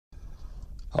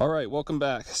All right, welcome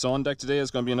back. So on deck today is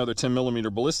going to be another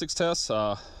 10mm ballistics test.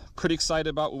 Pretty excited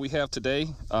about what we have today.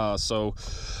 So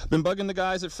been bugging the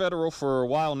guys at Federal for a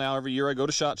while now. Every year I go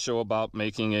to SHOT Show about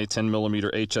making a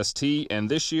 10mm HST,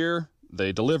 and this year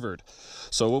they delivered.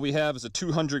 So what we have is a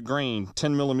 200 grain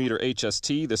 10mm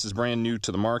HST. This is brand new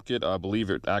to the market. I believe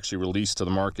it actually released to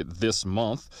the market this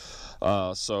month.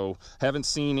 So haven't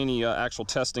seen any actual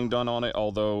testing done on it,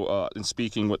 although in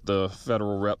speaking with the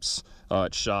Federal reps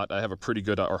at SHOT, I have a pretty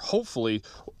good, or hopefully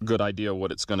good idea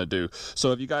what it's going to do.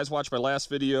 So if you guys watched my last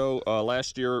video,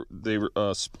 last year,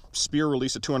 Spear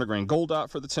released a 200 grain gold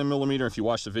dot for the 10mm. If you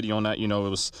watched the video on that, you know it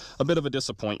was a bit of a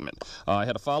disappointment. I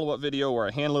had a follow-up video where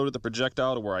I hand-loaded the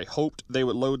projectile to where I hoped they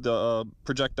would load the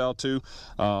projectile to,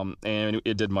 and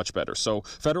it did much better. So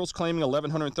Federal's claiming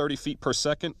 1130 feet per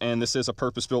second, and this is a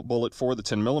purpose-built bullet for the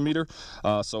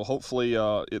 10mm. So hopefully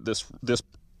this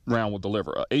round will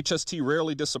deliver. HST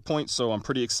rarely disappoints, so I'm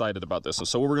pretty excited about this. And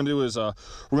so what we're going to do is we're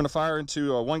going to fire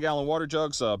into 1 gallon water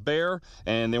jugs, bare,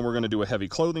 and then we're going to do a heavy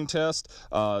clothing test.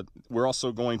 We're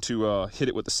also going to hit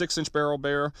it with the 6-inch barrel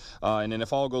bare, and then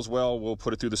if all goes well, we'll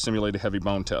put it through the simulated heavy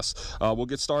bone test. We'll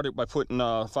get started by putting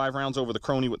 5 rounds over the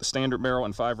crony with the standard barrel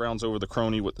and 5 rounds over the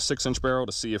crony with the 6-inch barrel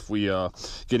to see if we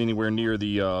get anywhere near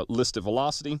the listed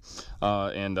velocity.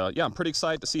 Yeah, I'm pretty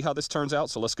excited to see how this turns out,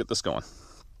 so let's get this going.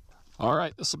 All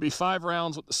right, this will be 5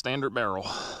 rounds with the standard barrel.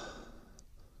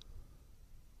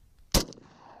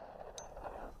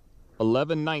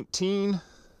 1119,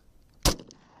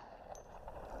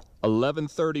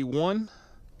 1131.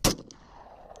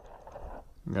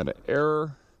 Got an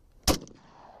error.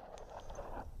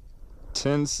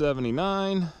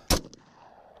 1079,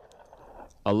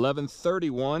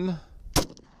 1131.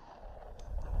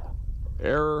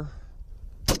 Error.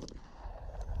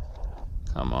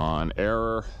 Come on,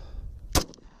 error.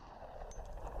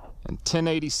 And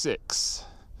 1086.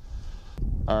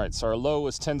 All right, so our low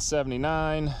was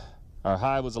 1079, our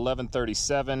high was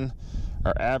 1137,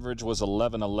 our average was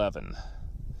 1111.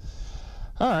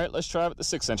 All right, let's try it with the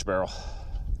 6-inch barrel.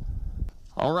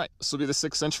 All right, this will be the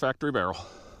 6-inch factory barrel.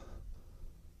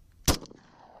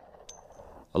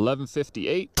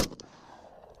 1158,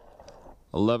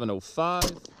 1105,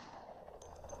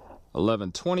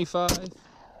 1125,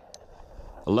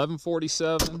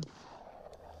 1147,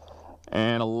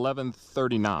 and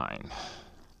 1139.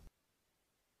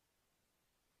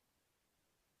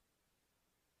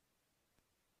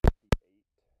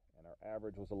 And our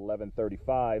average was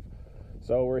 1135.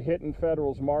 So we're hitting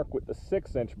Federal's mark with the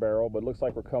 6-inch barrel, but it looks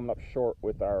like we're coming up short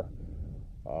with our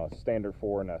standard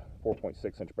 4 and a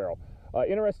 4.6-inch barrel.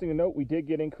 Interesting to note, we did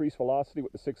get increased velocity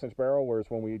with the 6-inch barrel, whereas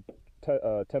when we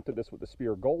attempted this with the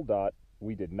Spear Gold Dot,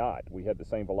 we did not. We had the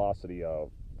same velocity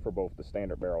for both the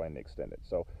standard barrel and the extended.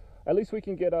 So at least we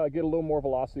can get a little more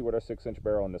velocity with our 6-inch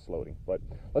barrel in this loading. But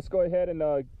let's go ahead and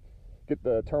get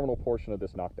the terminal portion of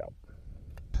this knocked out.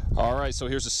 All right, so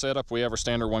here's the setup. We have our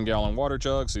standard 1 gallon water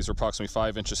jugs. These are approximately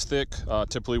 5 inches thick.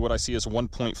 Typically what I see is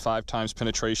 1.5 times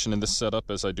penetration in this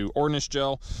setup as I do ordnance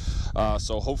gel.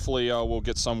 So hopefully we'll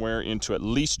get somewhere into at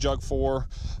least jug 4,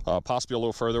 possibly a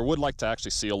little further. Would like to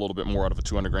actually see a little bit more out of a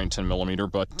 200 grain 10mm,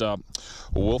 but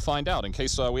we'll find out. In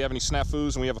case we have any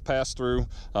snafus and we have a pass through,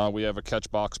 we have a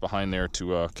catch box behind there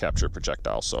to capture a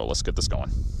projectile. So let's get this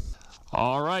going.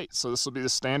 All right, so this will be the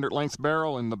standard length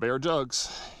barrel in the bare jugs.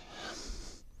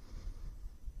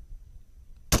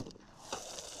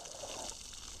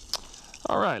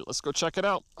 All right, let's go check it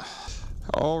out.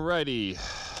 Alrighty,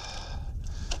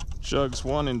 jugs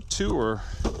 1 and 2 are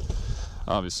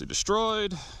obviously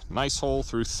destroyed. Nice hole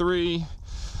through 3,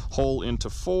 hole into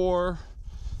 4,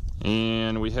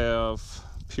 and we have,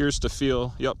 appears to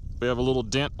feel, yep, we have a little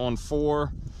dent on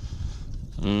 4,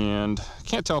 and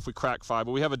can't tell if we cracked 5,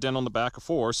 but we have a dent on the back of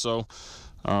 4, so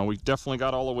we definitely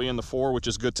got all the way into 4, which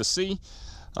is good to see.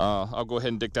 I'll go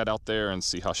ahead and dig that out there and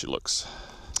see how she looks.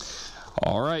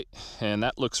 All right, and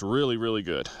that looks really, really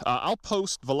good. I'll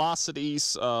post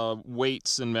velocities,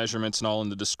 weights, and measurements and all in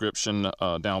the description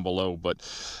down below. But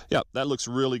yeah, that looks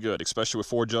really good, especially with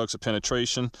 4 jugs of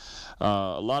penetration.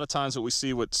 A lot of times what we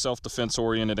see with self-defense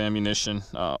oriented ammunition,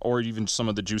 or even some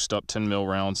of the juiced up 10 mil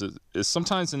rounds, is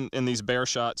sometimes in these bare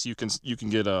shots you can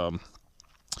get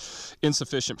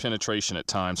insufficient penetration at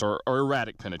times, or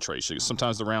erratic penetration.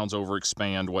 Sometimes the rounds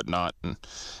overexpand, whatnot,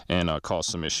 and cause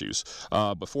some issues.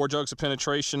 But 4 jugs of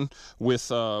penetration with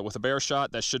a bare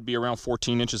shot, that should be around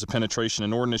 14 inches of penetration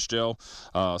in ordnance gel.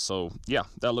 So yeah,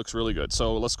 that looks really good.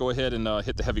 So let's go ahead and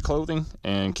hit the heavy clothing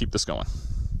and keep this going.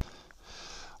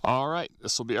 All right,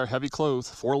 this will be our heavy cloth,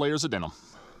 4 layers of denim.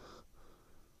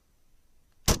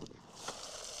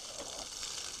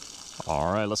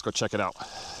 All right, let's go check it out.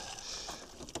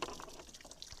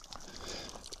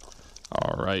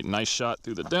 right, nice shot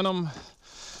through the denim.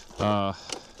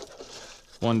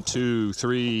 1, 2,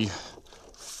 3,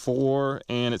 4,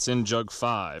 and it's in jug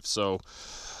 5. So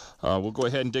we'll go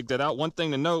ahead and dig that out. One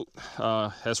thing to note,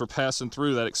 as we're passing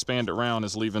through, that expanded round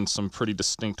is leaving some pretty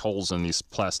distinct holes in these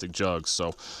plastic jugs.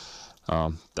 So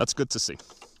that's good to see.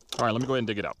 All right, let me go ahead and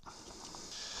dig it out.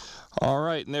 All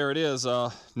right, and there it is.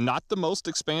 Not the most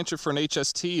expansion for an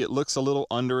HST. It looks a little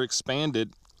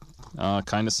underexpanded,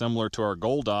 kind of similar to our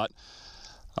gold dot.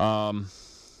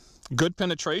 Good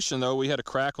penetration, though. We had a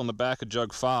crack on the back of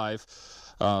jug 5.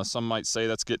 Some might say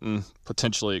that's getting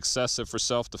potentially excessive for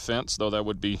self-defense, though that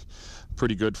would be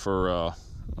pretty good for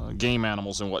game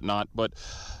animals and whatnot. But,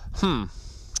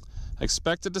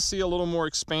 expected to see a little more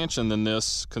expansion than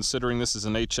this, considering this is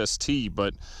an HST,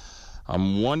 but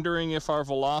I'm wondering if our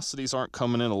velocities aren't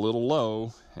coming in a little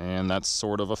low, and that's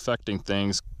sort of affecting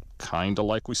things, kind of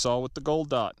like we saw with the gold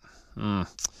dot. All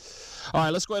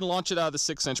right, let's go ahead and launch it out of the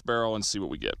 6-inch barrel and see what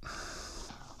we get.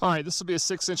 All right, this will be a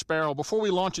 6-inch barrel. Before we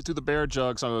launch it through the bear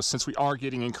jugs, since we are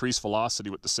getting increased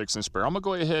velocity with the 6-inch barrel, I'm going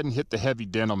to go ahead and hit the heavy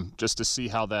denim just to see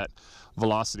how that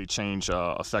velocity change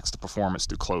affects the performance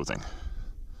through clothing.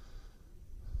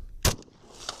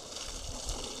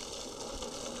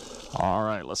 All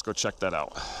right, let's go check that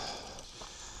out.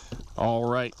 All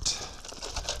right.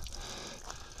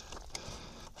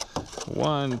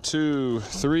 1, 2,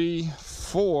 3,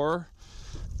 4.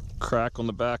 Crack on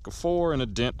the back of 4 and a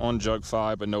dent on jug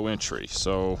 5, but no entry.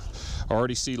 So I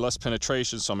already see less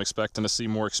penetration, so I'm expecting to see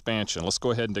more expansion. Let's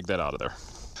go ahead and dig that out of there.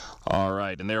 All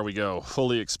right, and there we go,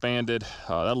 fully expanded.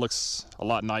 That looks a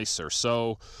lot nicer.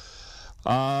 So,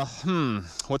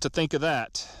 what to think of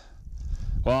that?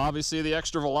 Well, obviously the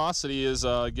extra velocity is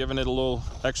giving it a little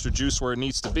extra juice where it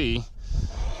needs to be,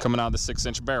 coming out of the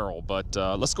 6-inch barrel. But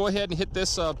let's go ahead and hit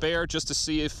this bear just to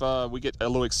see if we get a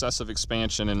little excessive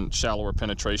expansion and shallower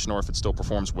penetration, or if it still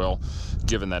performs well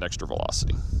given that extra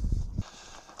velocity.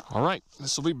 All right,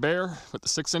 this will be bear with the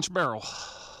 6-inch barrel.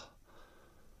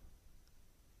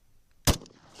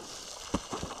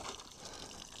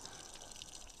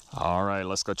 All right,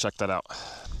 let's go check that out.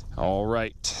 All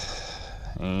right,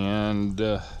 and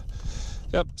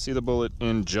yep, see the bullet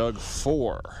in jug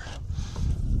 4.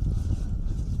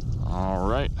 All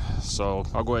right, so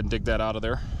I'll go ahead and dig that out of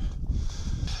there.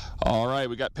 All right,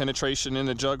 we got penetration in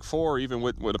the jug 4, even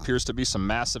with what appears to be some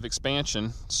massive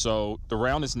expansion. So the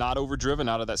round is not overdriven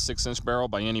out of that 6-inch barrel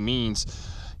by any means.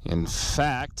 In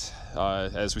fact,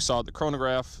 as we saw at the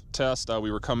chronograph test,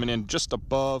 we were coming in just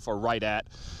above or right at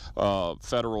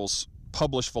Federal's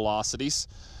published velocities.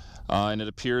 And it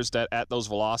appears that at those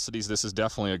velocities, this is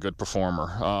definitely a good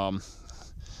performer.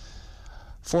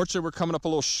 Fortunately, we're coming up a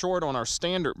little short on our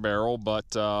standard barrel,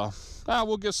 but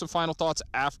we'll give some final thoughts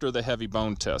after the heavy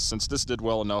bone test. Since this did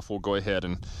well enough, we'll go ahead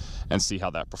and see how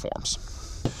that performs.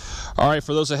 All right,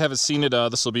 for those that haven't seen it,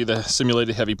 this will be the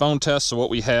simulated heavy bone test. So what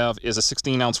we have is a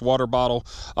 16-ounce water bottle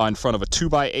in front of a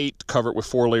 2x8 covered with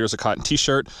 4 layers of cotton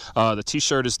t-shirt. The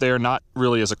t-shirt is there not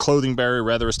really as a clothing barrier,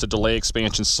 rather as to delay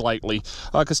expansion slightly,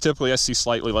 because typically I see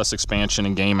slightly less expansion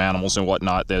in game animals and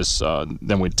whatnot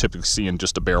than we typically see in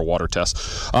just a bare water test.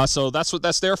 So that's what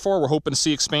that's there for. We're hoping to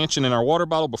see expansion in our water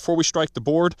bottle before we strike the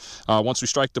board. Once we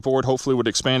strike the board, hopefully with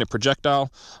expanded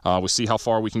projectile, we'll see how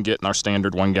far we can get in our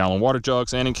standard 1-gallon water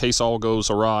jugs, and in case all goes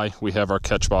awry, we have our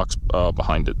catch box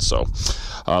behind it. So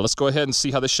let's go ahead and see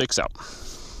how this shakes out.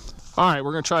 All right,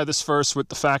 we're going to try this first with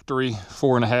the factory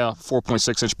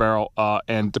 4.6-inch barrel,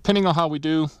 and depending on how we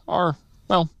do,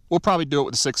 we'll probably do it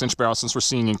with the 6-inch barrel since we're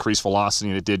seeing increased velocity,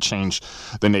 and it did change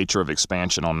the nature of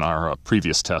expansion on our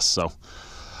previous test. So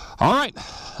all right,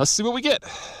 let's see what we get.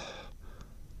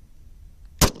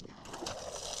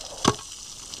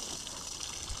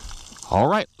 All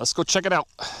right, let's go check it out.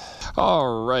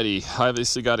 Alrighty,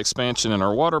 obviously got expansion in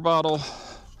our water bottle.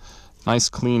 Nice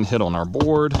clean hit on our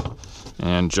board.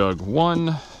 And jug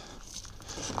 1,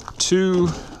 2,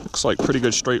 looks like pretty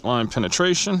good straight line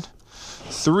penetration.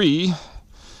 3,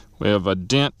 we have a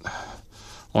dent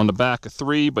on the back of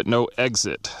 3, but no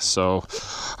exit. So,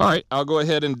 alright, I'll go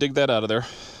ahead and dig that out of there.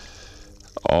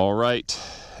 Alright,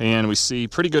 and we see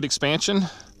pretty good expansion.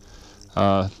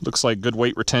 Looks like good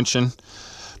weight retention.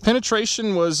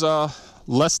 Penetration was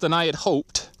less than I had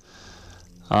hoped.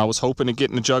 I was hoping to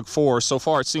get in the jug 4. So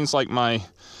far it seems like my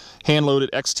hand-loaded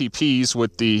XTPs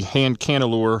with the hand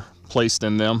cantilure placed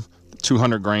in them,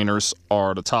 200 grainers,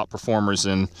 are the top performers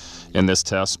in this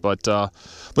test. But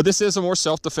this is a more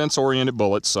self-defense oriented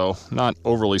bullet, so not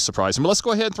overly surprising. But let's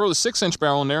go ahead and throw the 6-inch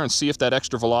barrel in there and see if that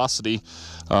extra velocity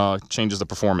changes the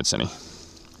performance any.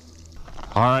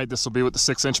 All right, this will be with the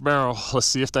 6-inch barrel. Let's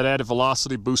see if that added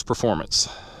velocity boosts performance.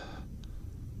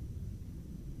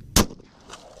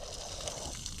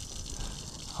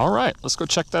 All right, let's go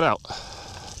check that out.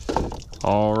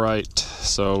 All right,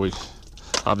 so we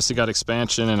obviously got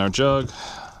expansion in our jug.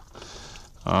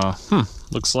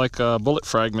 Looks like a bullet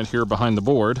fragment here behind the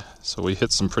board. So we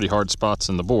hit some pretty hard spots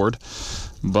in the board.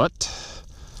 But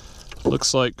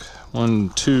looks like 1,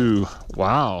 2,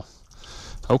 wow.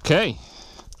 Okay.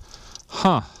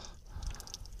 Huh.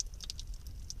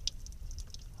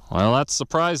 Well, that's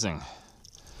surprising.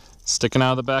 Sticking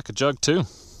out of the back of jug too.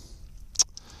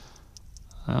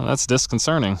 Well, that's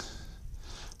disconcerting.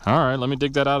 All right, let me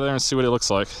dig that out of there and see what it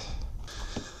looks like.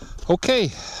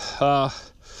 Okay,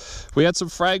 we had some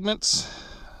fragments,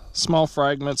 small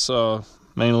fragments,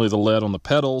 mainly the lead on the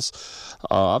pedals.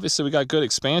 Obviously, we got good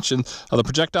expansion. The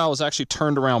projectile was actually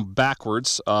turned around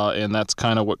backwards, and that's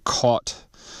kind of what caught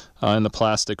in the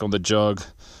plastic on the jug,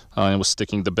 and was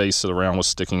sticking. The base of the round was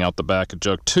sticking out the back of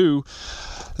jug 2.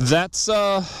 That's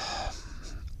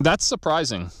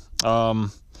surprising.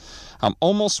 I'm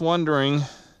almost wondering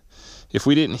if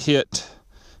we didn't hit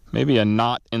maybe a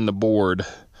knot in the board,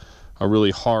 a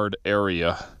really hard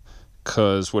area,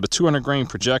 because with a 200 grain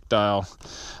projectile,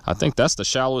 I think that's the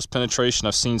shallowest penetration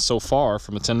I've seen so far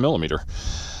from a 10 millimeter.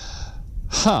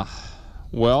 Huh.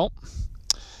 Well,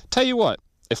 tell you what,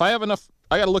 if I have enough,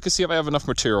 I got to look and see if I have enough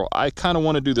material. I kind of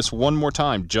want to do this one more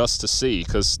time just to see,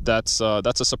 because that's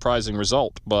a surprising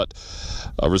result, but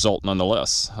a result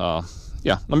nonetheless.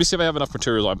 Yeah, let me see if I have enough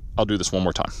material. I'll do this one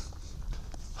more time.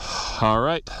 All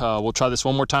right, we'll try this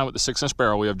one more time with the 6-inch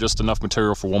barrel. We have just enough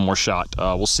material for one more shot.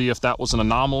 We'll see if that was an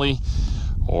anomaly,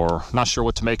 or not sure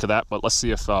what to make of that, but let's see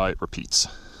if it repeats.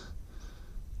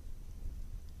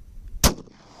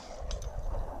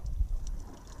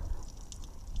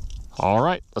 All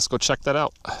right, let's go check that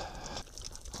out.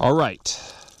 All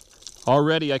right,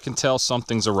 already I can tell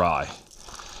something's awry.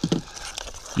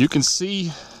 You can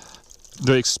see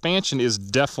the expansion is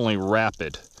definitely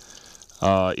rapid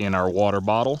in our water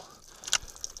bottle.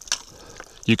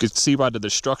 You can see by the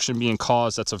destruction being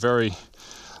caused, that's a very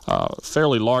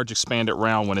fairly large expanded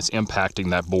round when it's impacting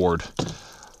that board.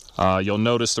 You'll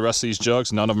notice the rest of these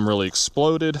jugs, none of them really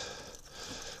exploded.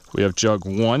 We have jug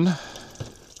 1.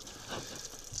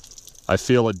 I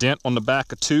feel a dent on the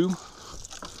back of 2.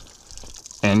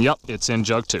 And yep, it's in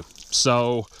jug 2.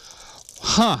 So,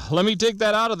 let me dig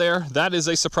that out of there. That is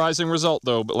a surprising result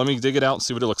though, but let me dig it out and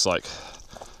see what it looks like.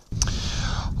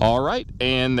 All right,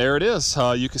 and there it is.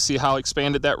 You can see how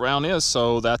expanded that round is,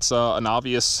 so that's an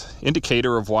obvious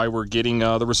indicator of why we're getting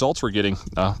the results we're getting.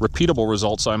 Repeatable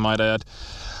results, I might add.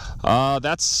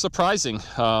 That's surprising.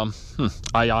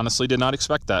 I honestly did not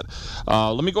expect that.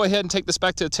 Let me go ahead and take this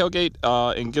back to the tailgate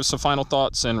and give some final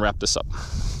thoughts and wrap this up.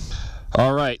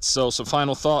 All right, so some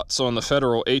final thoughts on the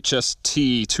Federal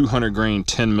HST 200 grain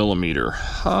 10 millimeter.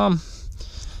 A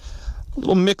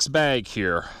little mixed bag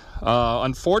here.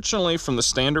 Unfortunately, from the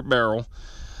standard barrel,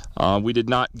 we did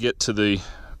not get to the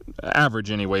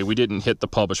average anyway. We didn't hit the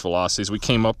published velocities. We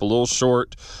came up a little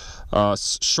short,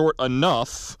 short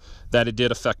enough that it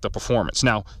did affect the performance.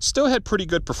 Now, still had pretty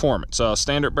good performance.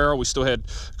 Standard barrel, we still had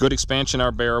good expansion in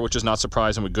our barrel, which is not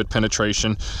surprising, with good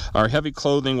penetration. Our heavy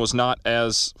clothing was not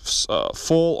as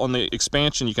full on the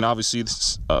expansion. You can obviously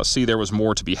see there was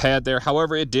more to be had there.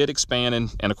 However, it did expand,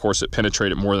 and of course, it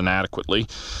penetrated more than adequately.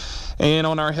 And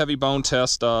on our heavy bone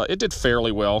test, it did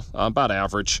fairly well, about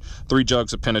average, 3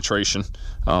 jugs of penetration.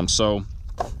 From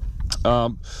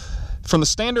the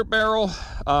standard barrel,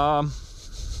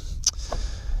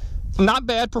 not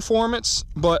bad performance,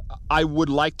 but I would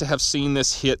like to have seen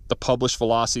this hit the published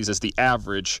velocities as the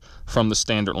average from the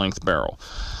standard length barrel.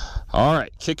 All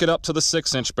right, kick it up to the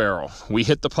 6-inch barrel. We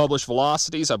hit the published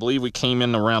velocities. I believe we came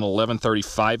in around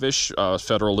 1135-ish.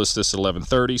 Federal listed this at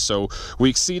 1130, so we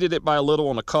exceeded it by a little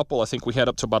on a couple. I think we had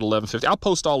up to about 1150. I'll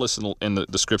post all this in the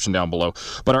description down below,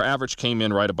 but our average came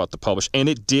in right about the published, and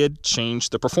it did change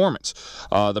the performance.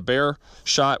 The bear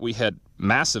shot, we had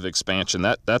massive expansion.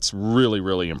 That's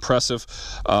really impressive.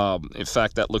 In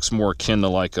fact, that looks more akin to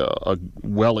like a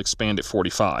well-expanded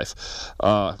 45.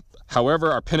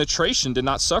 However, our penetration did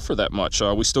not suffer that much.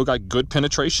 We still got good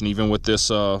penetration even with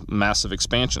this massive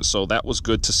expansion, so that was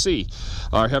good to see.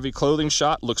 Our heavy clothing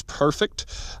shot looks perfect.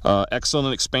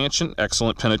 Excellent expansion,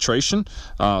 excellent penetration.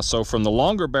 So from the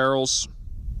longer barrels,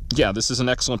 yeah, this is an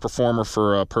excellent performer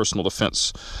for a personal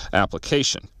defense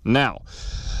application. Now,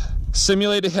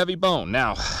 simulated heavy bone.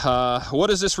 Now, what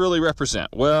does this really represent?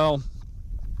 Well,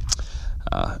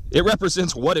 it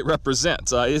represents what it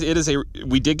represents.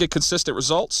 We did get consistent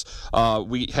results.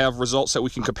 We have results that we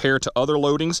can compare to other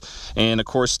loadings, and of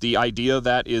course the idea of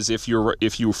that is if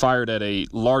you fired at a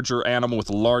larger animal with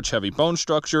a large heavy bone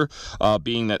structure,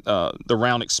 being that the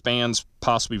round expands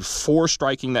possibly before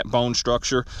striking that bone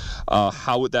structure,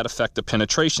 how would that affect the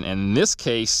penetration? And in this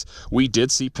case, we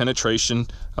did see penetration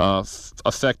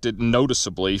affected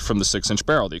noticeably from the 6-inch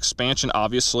barrel. The expansion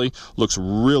obviously looks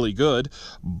really good,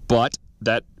 but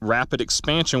that rapid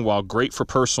expansion, while great for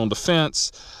personal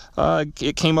defense,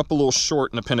 it came up a little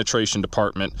short in the penetration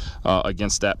department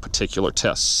against that particular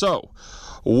test. So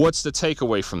what's the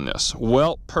takeaway from this?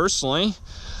 Well, personally,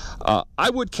 I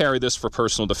would carry this for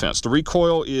personal defense. The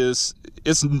recoil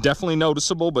it's definitely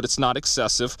noticeable, but it's not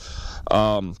excessive.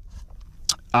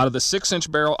 Out of the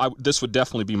 6-inch barrel, this would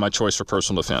definitely be my choice for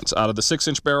personal defense. Out of the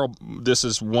 6-inch barrel, this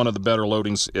is one of the better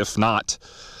loadings, if not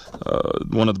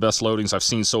one of the best loadings I've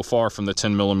seen so far from the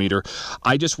 10 millimeter.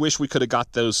 I just wish we could have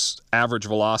got those average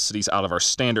velocities out of our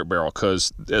standard barrel,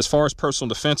 because as far as personal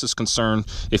defense is concerned,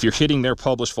 if you're hitting their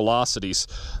published velocities,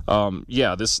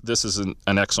 yeah, this is an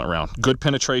excellent round. Good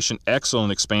penetration,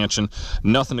 excellent expansion,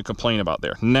 nothing to complain about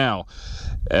there. Now,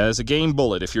 as a game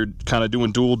bullet, if you're kind of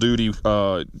doing dual duty,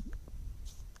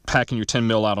 packing your 10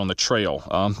 mil out on the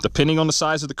trail, depending on the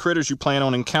size of the critters you plan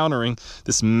on encountering,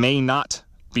 this may not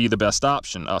be the best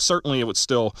option. Certainly it would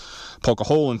still poke a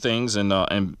hole in things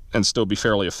and still be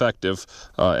fairly effective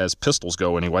as pistols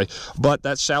go anyway, but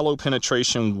that shallow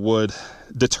penetration would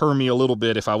deter me a little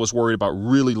bit if I was worried about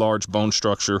really large bone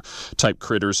structure type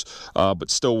critters,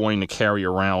 but still wanting to carry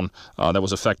around that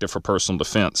was effective for personal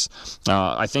defense.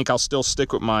 I think I'll still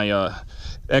stick with my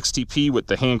XTP with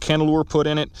the hand cantilure put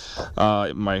in it,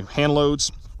 my hand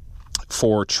loads,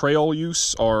 for trail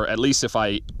use, or at least if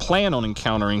I plan on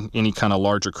encountering any kind of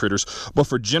larger critters. But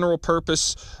for general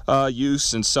purpose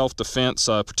use and self-defense,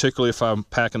 particularly if I'm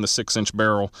packing the 6-inch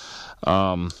barrel,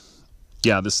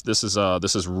 yeah, this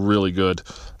is really good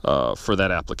for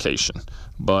that application.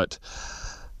 But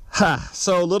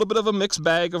so a little bit of a mixed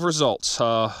bag of results.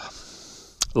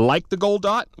 Like the gold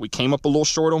dot, we came up a little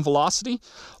short on velocity.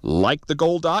 Like the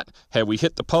gold dot, had we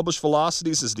hit the published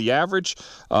velocities as the average,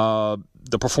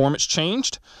 the performance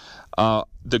changed.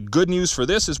 The good news for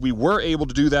this is we were able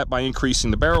to do that by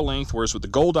increasing the barrel length, whereas with the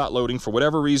gold dot loading, for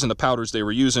whatever reason, the powders they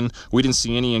were using, we didn't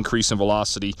see any increase in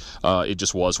velocity. It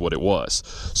just was what it was.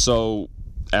 So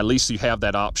at least you have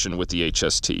that option with the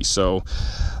HST. So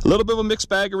a little bit of a mixed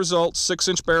bag of results.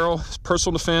 6-inch barrel,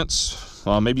 personal defense.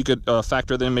 Maybe you could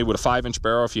factor them maybe with a 5-inch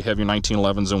barrel if you have your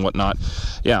 1911s and whatnot.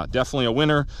 Yeah, definitely a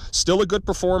winner. Still a good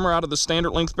performer out of the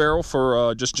standard length barrel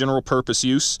for just general purpose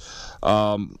use.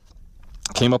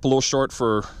 Came up a little short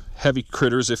for heavy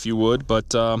critters, if you would,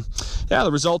 but yeah,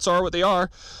 the results are what they are.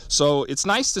 So it's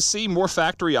nice to see more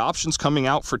factory options coming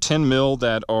out for 10 mil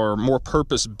that are more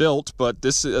purpose built, but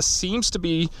this seems to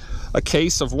be a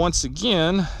case of, once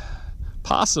again,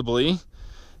 possibly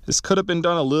this could have been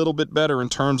done a little bit better in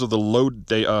terms of the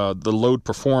load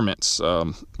performance,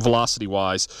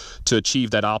 velocity-wise, to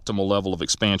achieve that optimal level of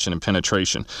expansion and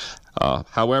penetration.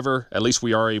 However, at least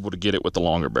we are able to get it with the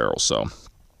longer barrels. So,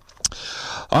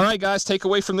 all right, guys, take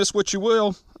away from this what you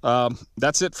will.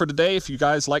 That's it for today. If you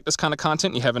guys like this kind of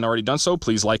content and you haven't already done so,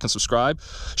 please like and subscribe.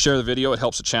 Share the video. It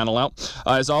helps the channel out.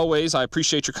 As always, I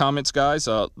appreciate your comments, guys.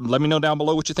 Let me know down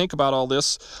below what you think about all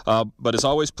this. But as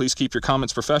always, please keep your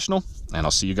comments professional, and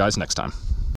I'll see you guys next time.